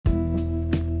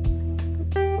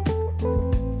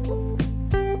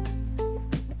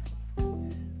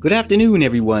Good afternoon,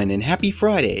 everyone, and happy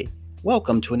Friday.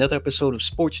 Welcome to another episode of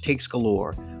Sports Takes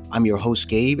Galore. I'm your host,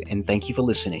 Gabe, and thank you for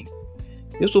listening.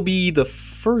 This will be the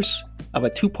first of a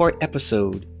two-part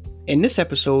episode. In this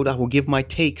episode, I will give my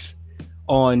takes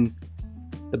on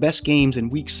the best games in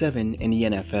Week 7 in the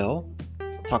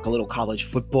NFL, talk a little college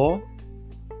football,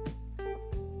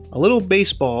 a little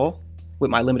baseball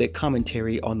with my limited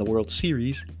commentary on the World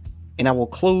Series, and I will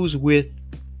close with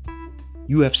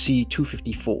UFC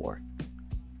 254.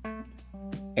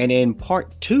 And in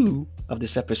part 2 of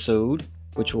this episode,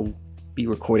 which will be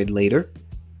recorded later,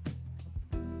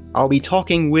 I'll be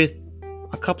talking with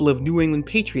a couple of New England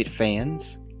Patriot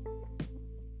fans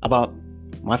about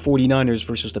my 49ers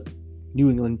versus the New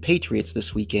England Patriots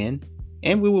this weekend,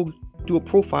 and we will do a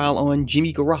profile on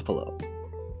Jimmy Garoppolo.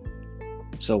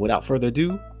 So without further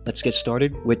ado, let's get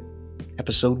started with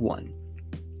episode 1.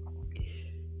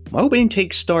 My opening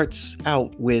take starts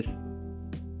out with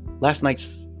last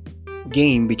night's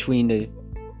game between the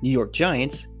New York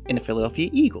Giants and the Philadelphia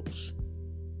Eagles.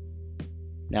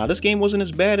 Now, this game wasn't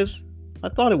as bad as I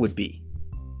thought it would be,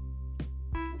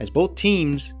 as both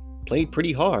teams played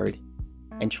pretty hard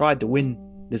and tried to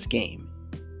win this game.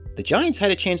 The Giants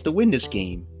had a chance to win this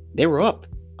game. They were up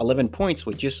 11 points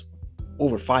with just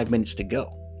over 5 minutes to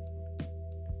go.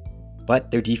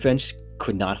 But their defense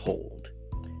could not hold,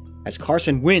 as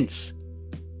Carson Wentz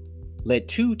led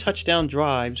 2 touchdown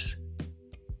drives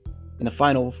in the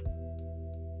final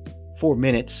 4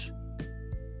 minutes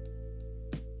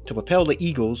to propel the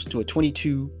Eagles to a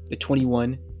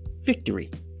 22-21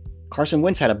 victory. Carson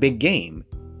Wentz had a big game.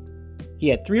 He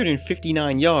had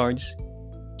 359 yards,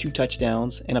 2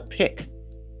 touchdowns, and a pick.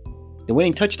 The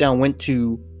winning touchdown went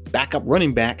to backup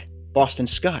running back Boston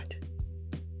Scott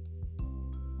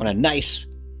on a nice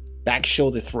back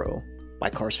shoulder throw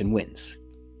by Carson Wentz.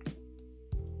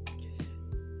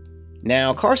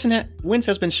 Now, Carson Wentz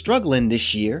has been struggling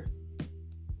this year,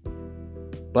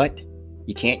 but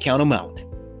you can't count him out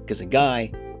because the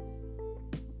guy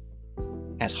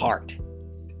has heart,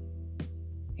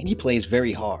 and he plays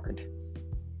very hard.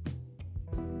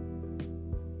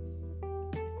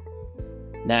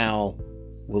 Now,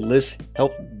 will this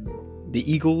help the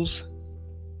Eagles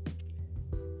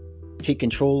take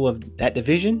control of that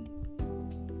division?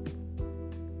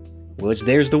 Well,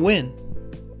 there's the win.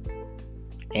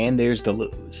 And there's the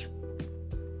lose.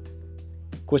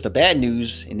 Of course, the bad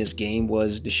news in this game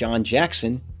was Deshaun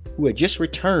Jackson, who had just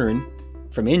returned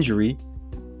from injury,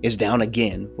 is down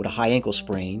again with a high ankle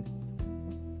sprain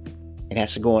and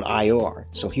has to go on IR,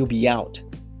 so he'll be out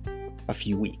a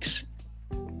few weeks.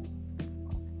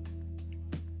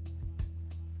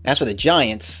 As for the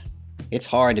Giants, it's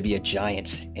hard to be a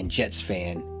Giants and Jets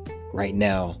fan right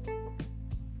now.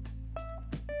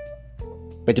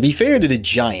 But to be fair to the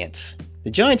Giants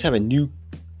have a new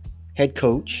head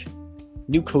coach,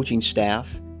 new coaching staff,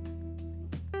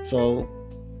 so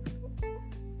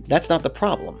that's not the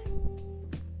problem.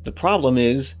 The problem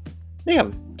is they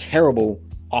have terrible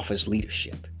office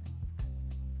leadership.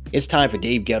 It's time for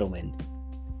Dave Gettleman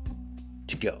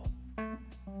to go.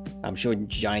 I'm sure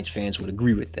Giants fans would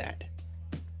agree with that,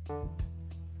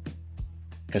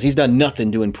 because he's done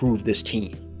nothing to improve this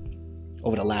team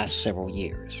over the last several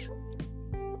years.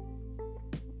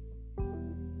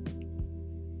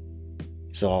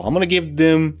 So I'm going to give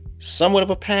them somewhat of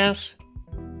a pass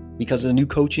because of the new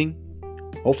coaching.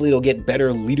 Hopefully they'll get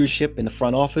better leadership in the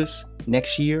front office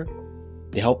next year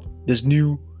to help this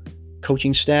new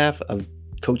coaching staff of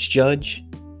Coach Judge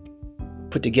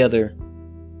put together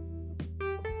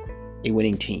a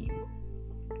winning team.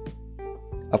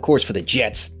 Of course, for the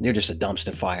Jets, they're just a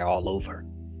dumpster fire all over.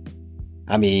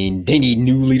 I mean, they need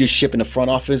new leadership in the front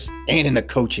office and in the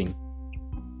coaching.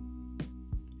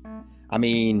 I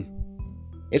mean,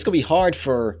 it's going to be hard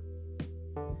for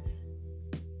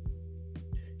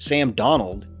Sam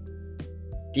Darnold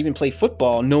to even play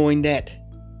football knowing that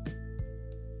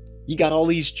you got all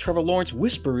these Trevor Lawrence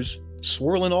whispers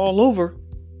swirling all over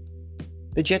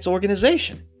the Jets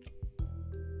organization.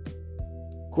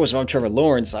 Of course, if I'm Trevor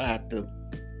Lawrence, I have to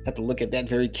look at that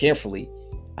very carefully.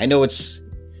 I know it's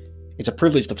a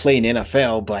privilege to play in the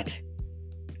NFL, but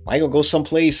why go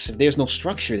someplace if there's no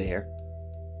structure there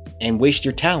and waste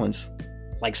your talents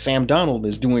like Sam Darnold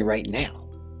is doing right now?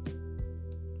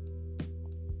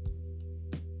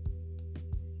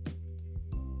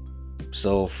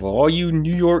 So for all you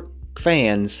New York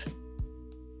fans,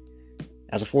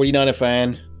 as a 49er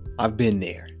fan, I've been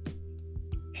there.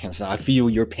 And so I feel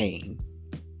your pain.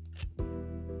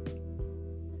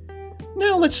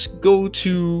 Now let's go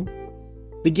to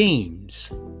the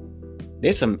games.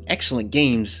 There's some excellent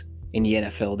games in the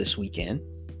NFL this weekend.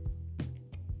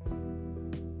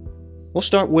 We'll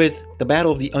start with the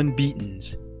battle of the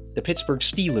unbeatens, the Pittsburgh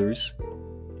Steelers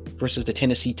versus the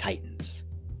Tennessee Titans.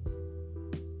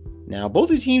 Now, both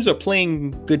of the teams are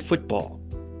playing good football,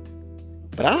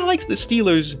 but I like the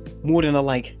Steelers more than I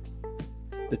like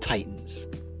the Titans.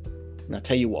 And I'll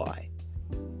tell you why.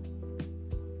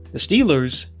 The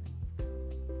Steelers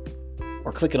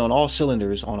are clicking on all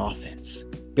cylinders on offense.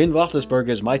 Ben Roethlisberger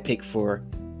is my pick for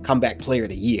comeback player of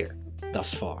the year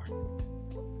thus far.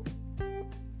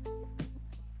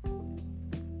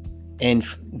 And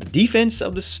the defense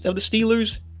of the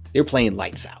Steelers, they're playing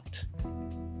lights out.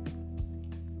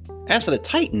 As for the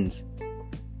Titans,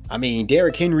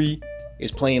 Derrick Henry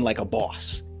is playing like a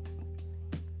boss.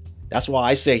 That's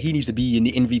why I say he needs to be in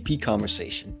the MVP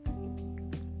conversation.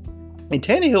 And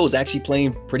Tannehill is actually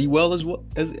playing pretty well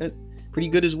pretty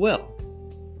good as well.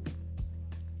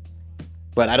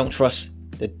 But I don't trust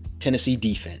the Tennessee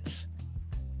defense.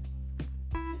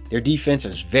 Their defense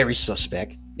is very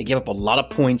suspect. They give up a lot of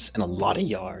points and a lot of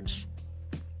yards.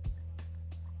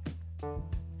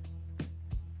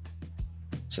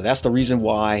 So that's the reason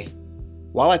why,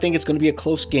 while I think it's going to be a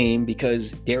close game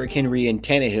because Derrick Henry and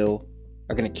Tannehill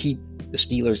are going to keep the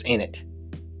Steelers in it.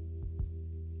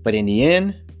 But in the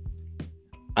end,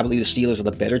 I believe the Steelers are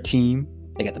the better team.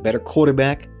 They got the better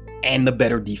quarterback and the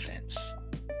better defense.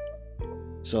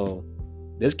 So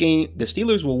this game, the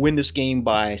Steelers will win this game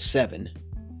by 7.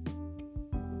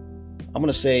 I'm going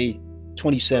to say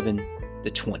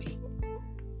 27-20.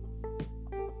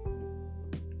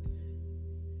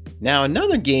 Now,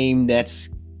 another game that's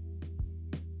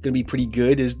going to be pretty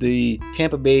good is the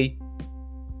Tampa Bay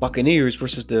Buccaneers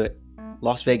versus the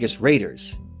Las Vegas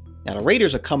Raiders. Now, the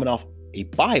Raiders are coming off a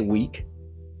bye week,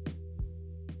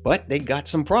 but they got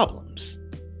some problems.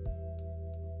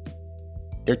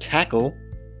 Their tackle,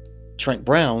 Trent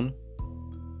Brown,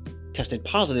 tested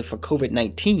positive for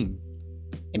COVID-19.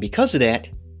 And because of that,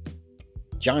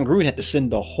 John Gruden had to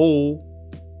send the whole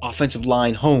offensive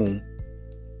line home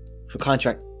for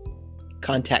contact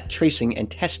tracing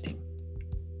and testing.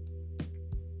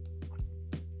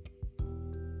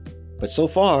 But so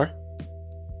far,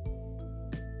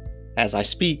 as I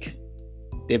speak,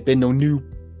 there have been no new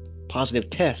positive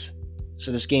tests,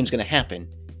 so this game's going to happen.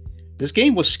 This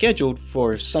game was scheduled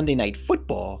for Sunday Night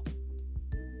Football,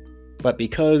 but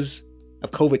because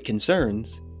of COVID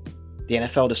concerns, the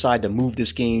NFL decided to move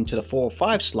this game to the 4 or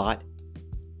 5 slot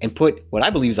and put what I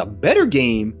believe is a better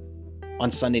game on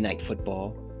Sunday Night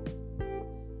Football.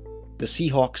 The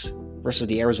Seahawks versus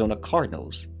the Arizona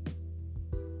Cardinals.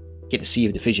 Get to see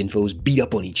if division foes beat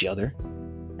up on each other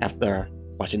after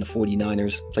watching the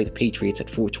 49ers play the Patriots at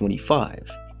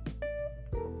 425.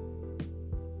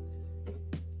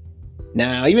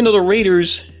 Now, even though the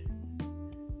Raiders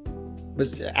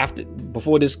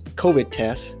before this COVID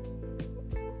test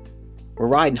were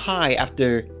riding high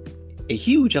after a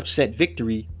huge upset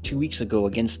victory 2 weeks ago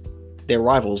against their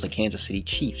rivals, the Kansas City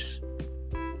Chiefs.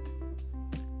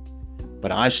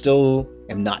 But I still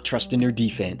am not trusting their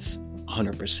defense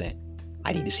 100%.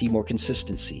 I need to see more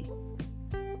consistency.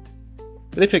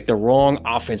 But they picked the wrong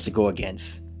offense to go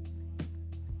against.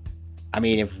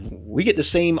 If we get the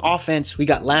same offense we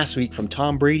got last week from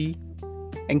Tom Brady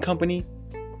and company,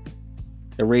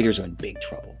 the Raiders are in big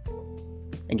trouble.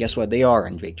 And guess what? They are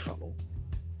in big trouble.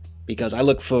 Because I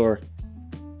look for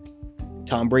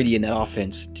Tom Brady in that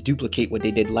offense to duplicate what they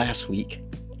did last week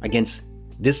against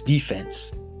this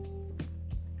defense.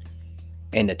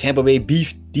 And the Tampa Bay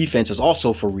defense is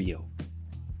also for real.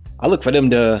 I look for them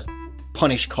to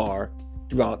punish Carr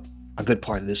throughout a good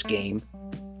part of this game.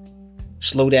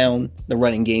 Slow down the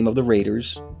running game of the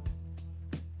Raiders.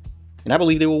 And I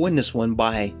believe they will win this one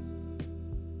by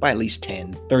at least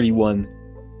 10,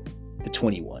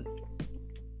 31-21.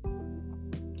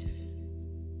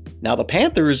 Now the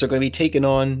Panthers are going to be taking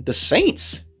on the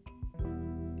Saints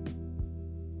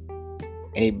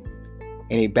in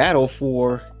a battle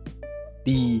for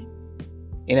the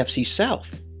NFC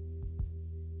South.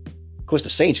 Of course, the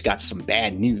Saints got some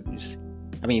bad news.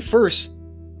 First,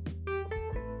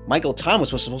 Michael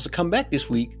Thomas was supposed to come back this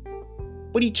week,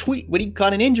 but he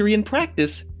got an injury in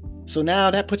practice. So now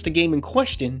that puts the game in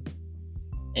question.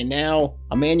 And now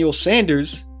Emmanuel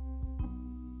Sanders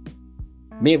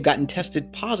may have gotten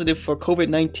tested positive for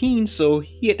COVID-19, so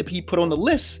he had to be put on the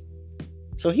list.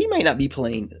 So he might not be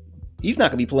playing. He's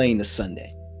not going to be playing this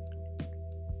Sunday.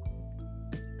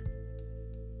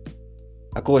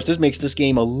 Of course, this makes this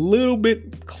game a little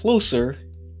bit closer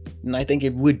than I think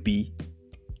it would be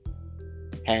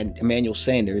had Emmanuel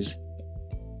Sanders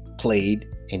played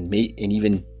and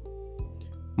even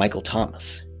Michael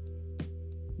Thomas.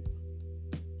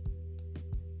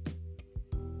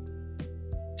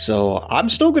 So I'm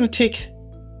still going to take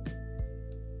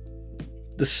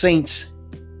the Saints,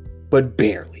 but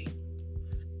barely.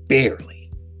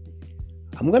 Barely.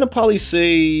 I'm going to probably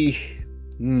say,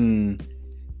 I'm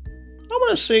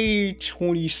going to say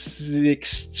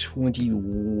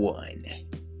 26-21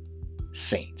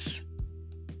 Saints.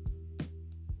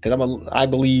 Because I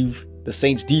believe the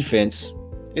Saints defense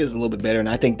is a little bit better, and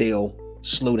I think they'll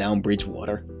slow down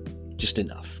Bridgewater just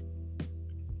enough.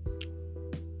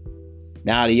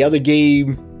 Now, the other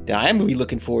game that I'm going to be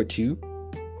looking forward to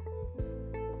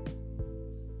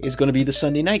is going to be the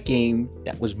Sunday night game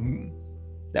that was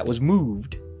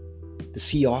moved. The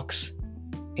Seahawks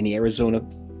and the Arizona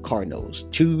Cardinals,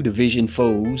 two division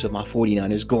foes of my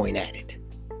 49ers, going at it.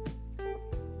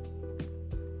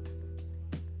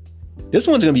 This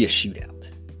one's going to be a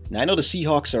shootout. Now, I know the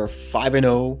Seahawks are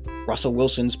 5-0. Russell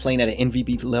Wilson's playing at an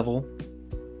MVP level.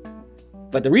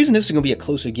 But the reason this is going to be a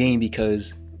closer game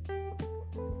because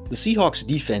the Seahawks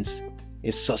defense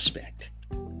is suspect.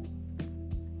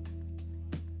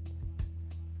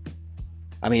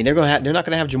 I mean, they're not going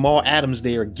to have Jamal Adams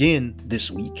there again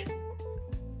this week.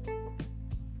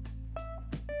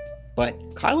 But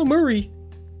Kyler Murray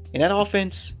and that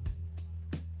offense,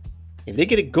 if they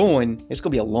get it going, it's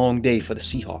going to be a long day for the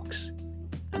Seahawks.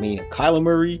 I mean, Kyler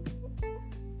Murray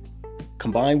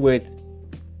combined with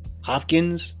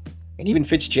Hopkins and even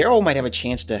Fitzgerald might have a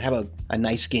chance to have a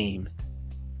nice game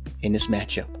in this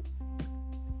matchup.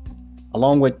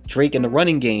 Along with Drake in the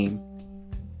running game,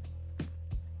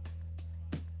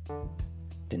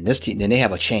 then they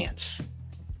have a chance.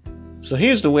 So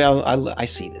here's the way I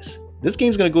see this. This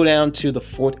game's going to go down to the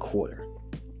fourth quarter.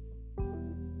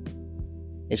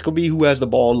 It's going to be who has the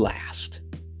ball last.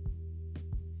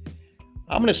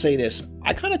 I'm going to say this.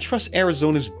 I kind of trust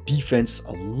Arizona's defense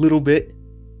a little bit.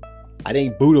 I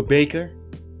think Budda Baker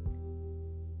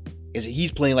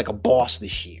he's playing like a boss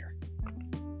this year.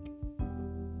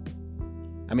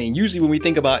 I mean, usually when we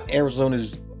think about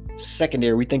Arizona's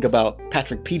secondary, we think about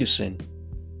Patrick Peterson.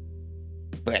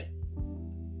 But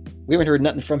we haven't heard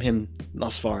nothing from him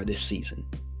thus far this season.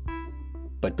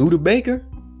 But Budda Baker,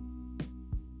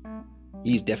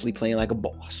 he's definitely playing like a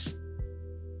boss.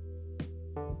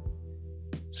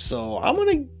 So I'm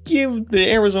going to give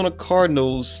the Arizona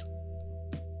Cardinals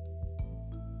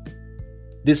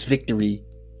this victory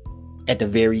at the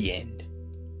very end.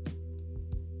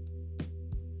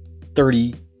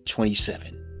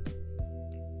 30-27.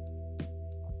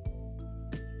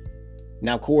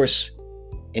 Now, of course,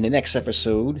 in the next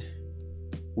episode,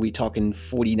 we'll be talking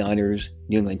 49ers,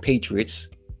 New England Patriots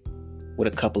with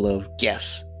a couple of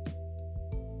guests.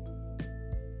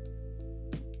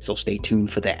 So stay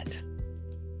tuned for that.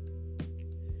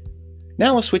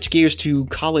 Now let's switch gears to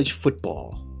college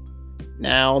football.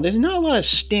 Now, there's not a lot of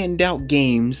standout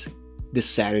games this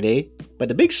Saturday, but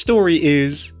the big story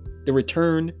is the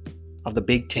return of the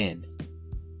Big Ten.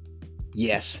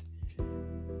 Yes,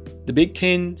 the Big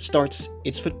Ten starts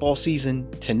its football season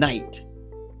tonight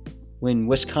when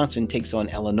Wisconsin takes on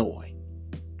Illinois.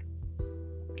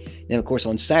 Then, of course,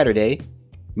 on Saturday,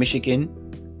 Michigan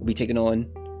will be taking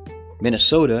on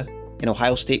Minnesota, and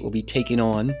Ohio State will be taking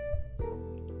on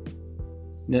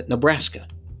Nebraska.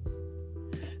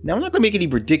 Now, I'm not going to make any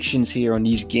predictions here on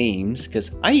these games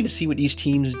because I need to see what these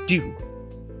teams do.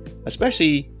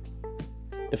 Especially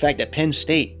the fact that Penn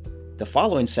State, the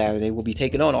following Saturday, will be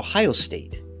taking on Ohio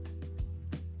State.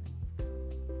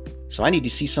 So I need to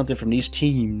see something from these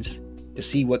teams to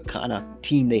see what kind of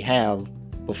team they have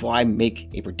before I make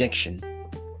a prediction.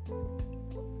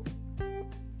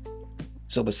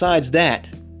 So besides that,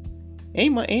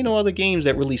 ain't no other games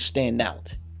that really stand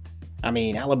out. I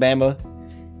mean, Alabama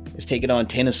is taking on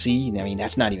Tennessee. I mean,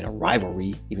 that's not even a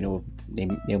rivalry, even though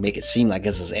they'll make it seem like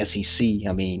this is SEC.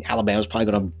 I mean, Alabama's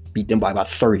probably going to beat them by about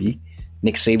 30.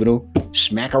 Nick Saban will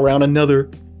smack around another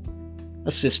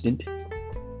assistant.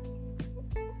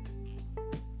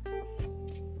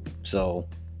 So,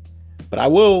 but I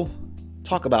will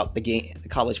talk about the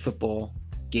college football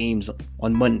games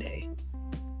on Monday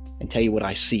and tell you what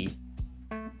I see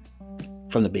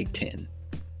from the Big Ten.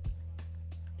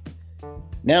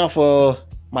 Now for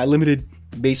my limited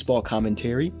baseball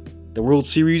commentary. The World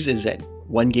Series is at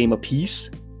 1 game apiece,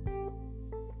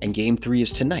 and Game 3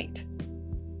 is tonight.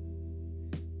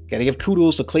 Gotta give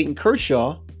kudos to Clayton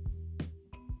Kershaw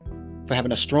for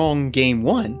having a strong Game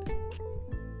 1,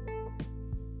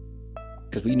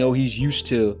 because we know he's used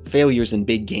to failures in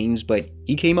big games, but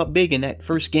he came up big in that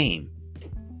first game,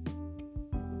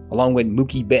 along with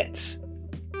Mookie Betts.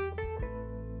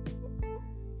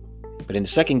 But in the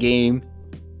second game,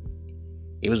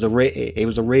 it was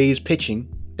the Rays pitching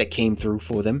that came through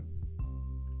for them.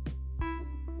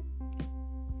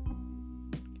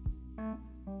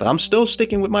 But I'm still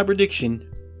sticking with my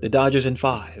prediction, the Dodgers in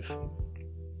 5.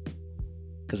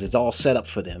 Because it's all set up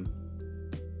for them.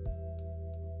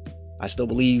 I still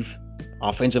believe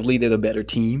offensively they're the better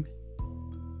team.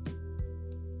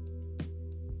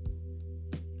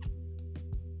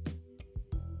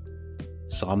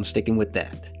 So I'm sticking with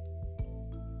that.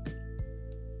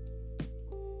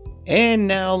 And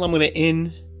now I'm going to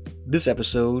end this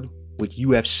episode with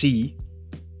UFC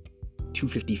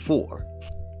 254.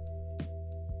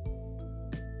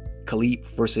 Khalid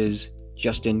versus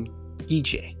Justin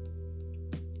Gaethje.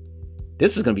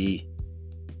 This is going to be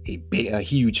a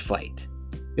huge fight.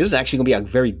 This is actually going to be a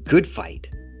very good fight.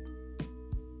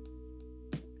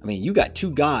 I mean, you got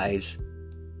two guys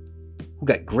who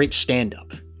got great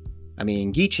stand-up. I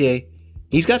mean, Gaethje,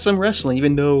 he's got some wrestling,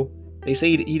 even though they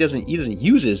say he doesn't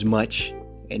use as much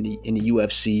in the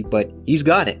UFC, but he's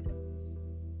got it.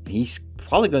 He's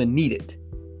probably going to need it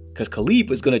because Khalid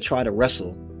is going to try to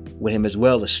wrestle with him as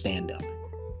well as stand up.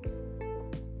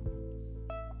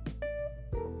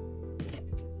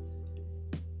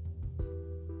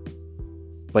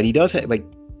 But he does have,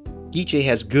 Gaethje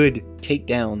has good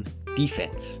takedown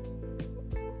defense.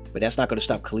 But that's not going to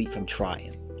stop Khalid from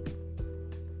trying.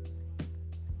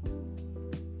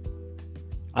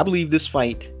 I believe this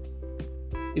fight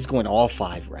is going all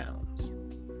 5 rounds.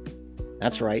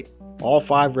 That's right, all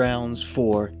 5 rounds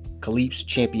for Khalid's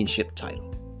championship title.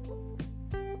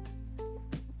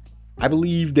 I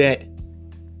believe that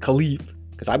Khalid,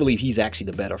 because I believe he's actually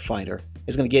the better fighter,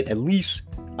 is going to get at least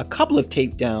a couple of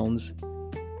takedowns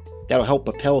that'll help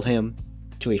propel him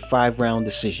to a 5-round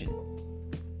decision.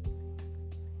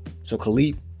 So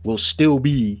Khalid will still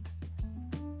be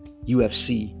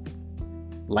UFC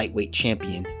lightweight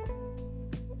champion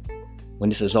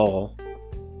when this is all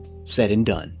said and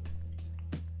done.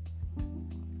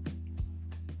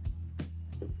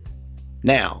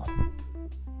 Now,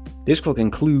 this will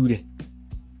conclude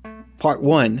part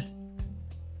 1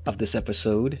 of this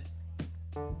episode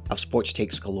of Sports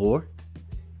Takes Galore.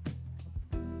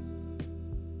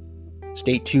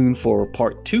 Stay tuned for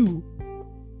part 2,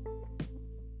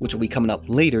 which will be coming up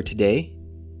later today.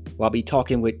 I'll be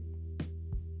talking with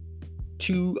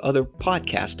 2 other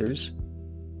podcasters.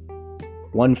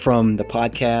 One from the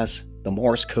podcast The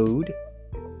Morse Code,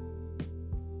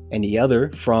 and the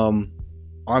other from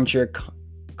Armchair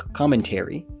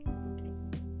Commentary.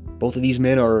 Both of these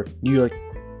men are New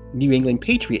England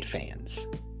Patriot fans.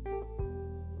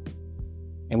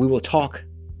 And we will talk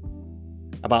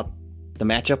about the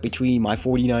matchup between my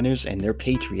 49ers and their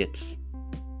Patriots.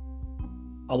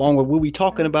 Along with, we'll be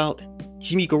talking about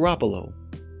Jimmy Garoppolo,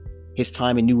 his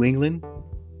time in New England,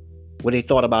 what they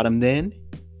thought about him then,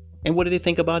 and what do they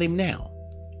think about him now.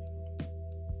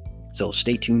 So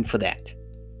stay tuned for that.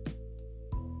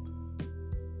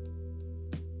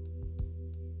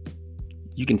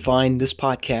 You can find this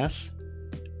podcast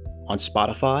on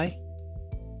Spotify,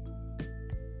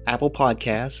 Apple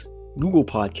Podcasts, Google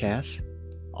Podcasts,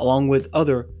 along with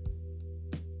other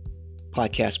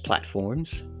podcast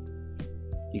platforms.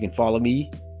 You can follow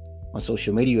me on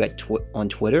social media on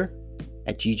Twitter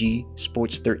at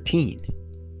GGSports13.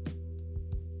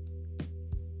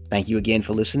 Thank you again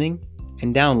for listening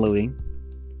and downloading.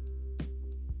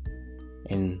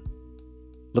 And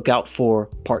look out for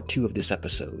part 2 of this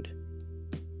episode.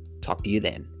 Talk to you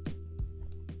then.